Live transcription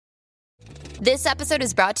This episode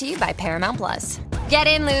is brought to you by Paramount Plus. Get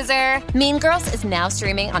in, loser! Mean Girls is now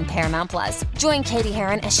streaming on Paramount Plus. Join Katie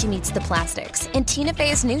Heron as she meets the plastics in Tina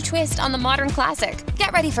Fey's new twist on the modern classic.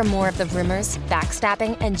 Get ready for more of the rumors,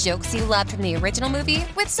 backstabbing, and jokes you loved from the original movie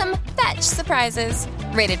with some fetch surprises.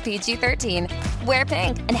 Rated PG-13. Wear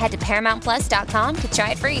pink and head to ParamountPlus.com to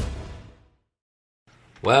try it free.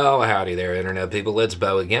 Well, howdy there, Internet people. It's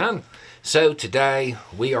Bo again. So today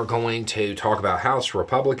we are going to talk about House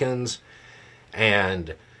Republicans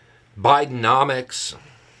and Bidenomics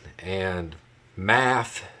and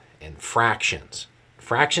math and fractions.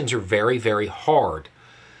 Fractions are very, very hard,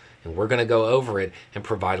 and we're going to go over it and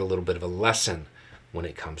provide a little bit of a lesson when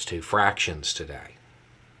it comes to fractions today.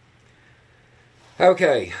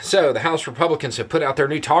 Okay, so the House Republicans have put out their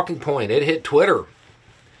new talking point. It hit Twitter.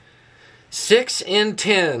 6 in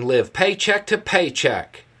 10 live paycheck to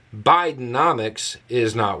paycheck. Bidenomics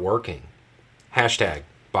is not working. Hashtag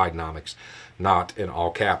Bidenomics, not in all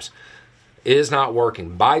caps. Is not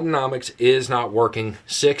working. Bidenomics is not working.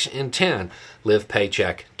 6 in 10 live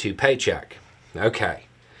paycheck to paycheck. Okay.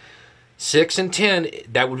 6 in 10,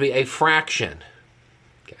 that would be a fraction.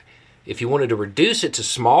 Okay. If you wanted to reduce it to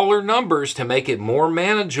smaller numbers to make it more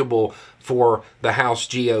manageable for the House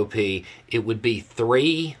GOP, it would be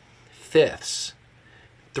 3/5.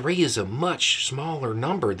 3 is a much smaller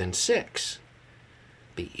number than 6.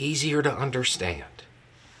 Be easier to understand.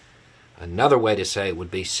 Another way to say it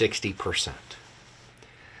would be 60%.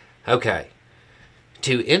 Okay,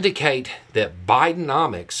 to indicate that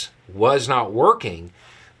Bidenomics was not working,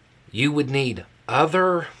 you would need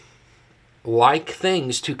other like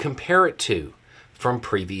things to compare it to from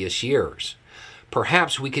previous years.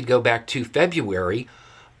 Perhaps we could go back to February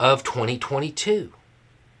of 2022.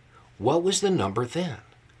 What was the number then?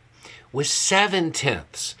 Was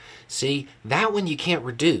 7/10. See, that one you can't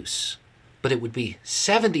reduce, but it would be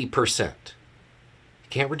 70%. You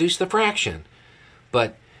can't reduce the fraction,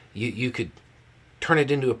 but you could turn it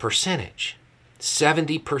into a percentage.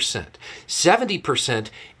 70%. 70%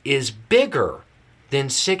 is bigger than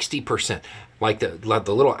 60%. Like the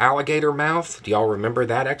little alligator mouth. Do y'all remember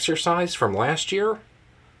that exercise from last year?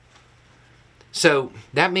 So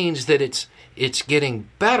that means that it's getting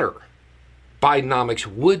better. Bidenomics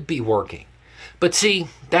would be working. But see,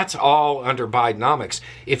 that's all under Bidenomics.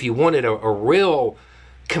 If you wanted a real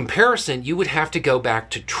comparison, you would have to go back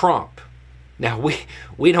to Trump. Now,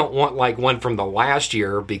 we don't want like one from the last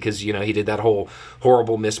year because, he did that whole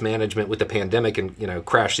horrible mismanagement with the pandemic and,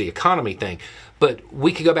 crashed the economy thing. But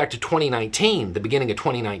we could go back to 2019, the beginning of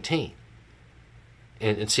 2019,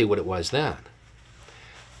 and see what it was then.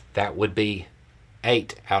 That would be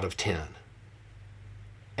 8 out of 10.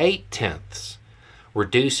 8/10.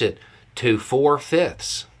 Reduce it to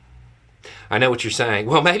 4/5. I know what you're saying.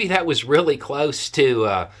 Well, maybe that was really close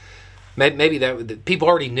to, maybe that people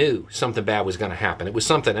already knew something bad was going to happen. It was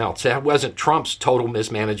something else. That wasn't Trump's total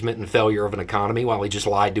mismanagement and failure of an economy while he just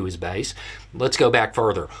lied to his base. Let's go back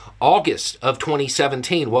further. August of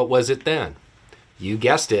 2017, what was it then? You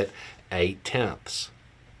guessed it, 8/10.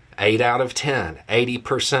 8 out of 10,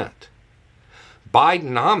 80%.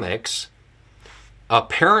 Bidenomics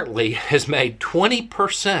apparently has made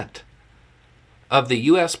 20% of the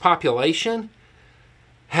U.S. population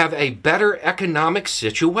have a better economic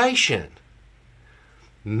situation.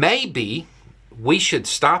 Maybe we should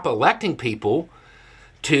stop electing people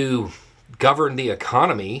to govern the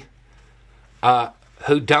economy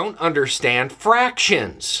who don't understand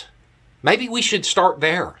fractions. Maybe we should start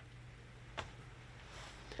there.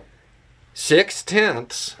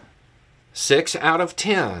 6/10, 6 out of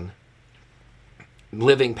 10,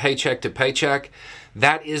 living paycheck to paycheck,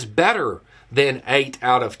 that is better than 8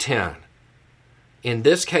 out of 10. In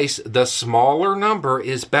this case, the smaller number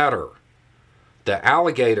is better. The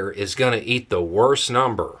alligator is going to eat the worst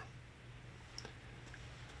number.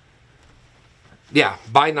 Yeah,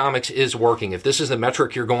 Bidenomics is working. If this is the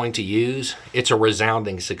metric you're going to use, it's a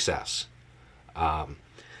resounding success.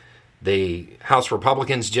 The House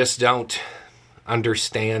Republicans just don't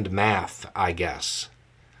understand math, I guess.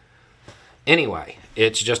 Anyway,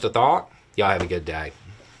 it's just a thought. Y'all have a good day.